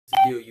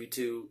Deal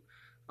YouTube.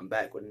 I'm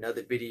back with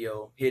another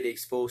video here to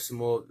expose some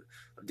more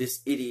of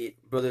this idiot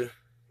brother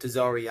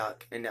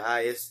Tazaryach and the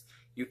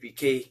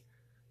Isupk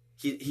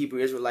Hebrew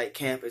Israelite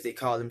camp, as they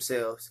call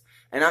themselves.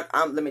 And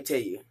let me tell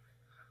you,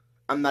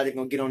 I'm not even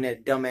gonna get on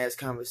that dumbass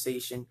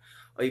conversation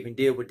or even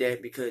deal with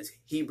that, because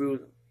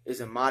Hebrew is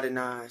a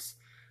modernized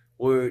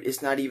word.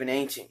 It's not even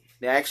ancient.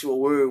 The actual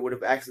word would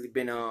have actually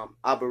been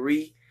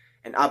abari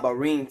and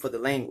abarim for the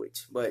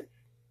language, but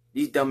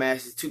these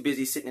dumbasses too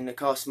busy sitting in the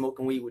car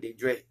smoking weed with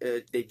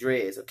their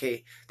dreads,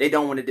 okay? They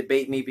don't want to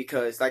debate me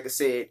because, like I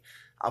said,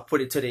 I'll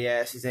put it to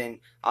their asses and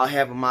I'll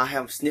have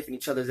them sniffing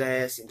each other's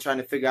ass and trying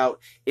to figure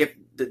out if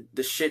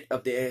the shit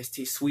of the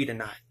AST sweet or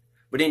not.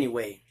 But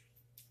anyway,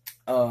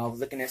 I was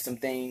looking at some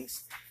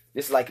things.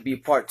 This is like to be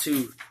part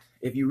 2.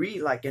 If you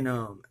read like in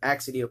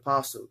Acts of the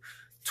Apostle,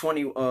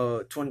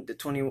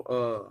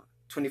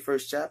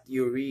 21st chapter,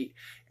 you'll read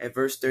at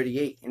verse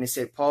 38, and it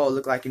said Paul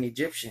looked like an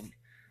Egyptian.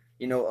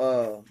 You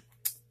know,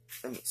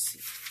 let me see.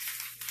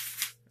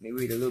 Let me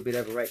read a little bit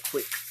of it right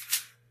quick.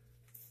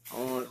 I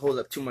don't want to hold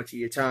up too much of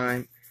your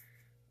time.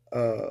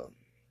 I'll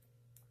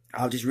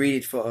just read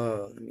it for,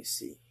 let me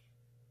see.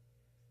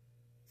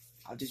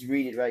 I'll just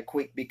read it right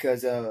quick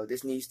because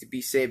this needs to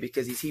be said,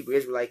 because these Hebrew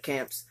Israelite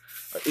camps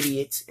are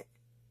idiots.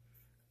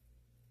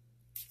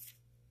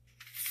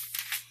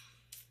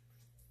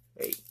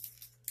 Hey.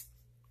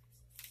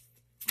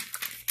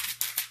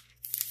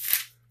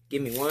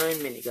 Give me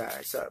 1 minute,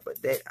 guys. Sorry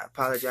about that. I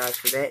apologize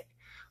for that.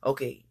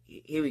 Okay,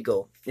 here we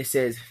go. It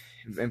says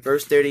in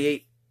verse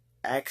 38,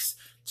 Acts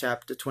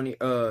chapter 21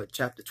 or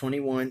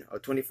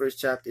 21st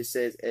chapter. It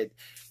says at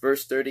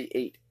verse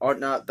 38,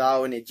 "Art not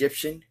thou an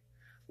Egyptian,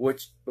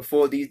 which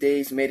before these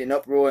days made an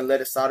uproar and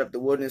led us out of the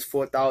wilderness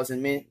 4,000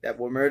 men that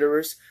were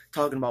murderers?"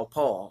 Talking about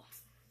Paul.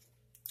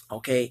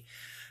 Okay,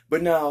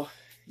 but now,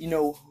 you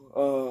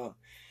know,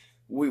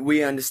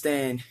 we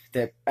understand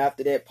that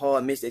after that, Paul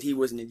admits that he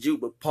wasn't a Jew,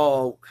 but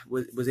Paul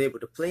was able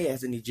to play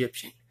as an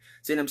Egyptian.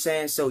 See what I'm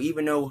saying? So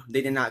even though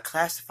they did not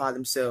classify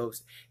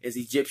themselves as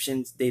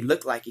Egyptians, they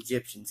look like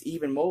Egyptians.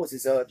 Even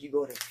Moses, if you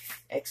go to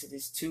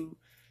Exodus 2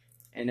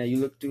 and you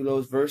look through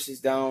those verses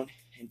down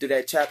and through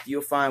that chapter,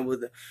 you'll find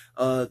where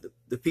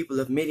the people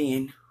of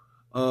Midian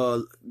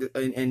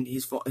and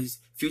his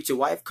future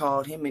wife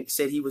called him and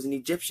said he was an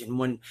Egyptian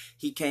when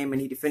he came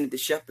and he defended the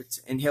shepherds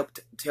and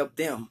helped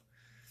them.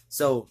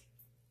 So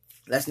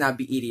let's not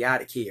be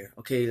idiotic here,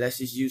 okay? Let's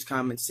just use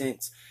common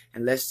sense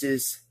and let's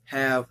just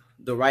have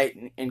the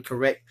right and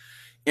correct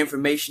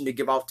information to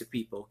give out to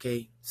people,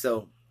 okay?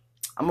 So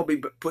I'm gonna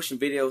be pushing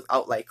videos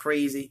out like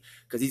crazy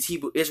because these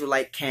Hebrew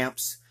Israelite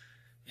camps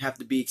have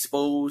to be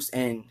exposed,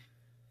 and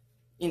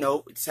you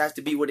know, it has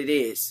to be what it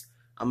is.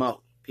 I'm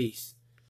out. Peace.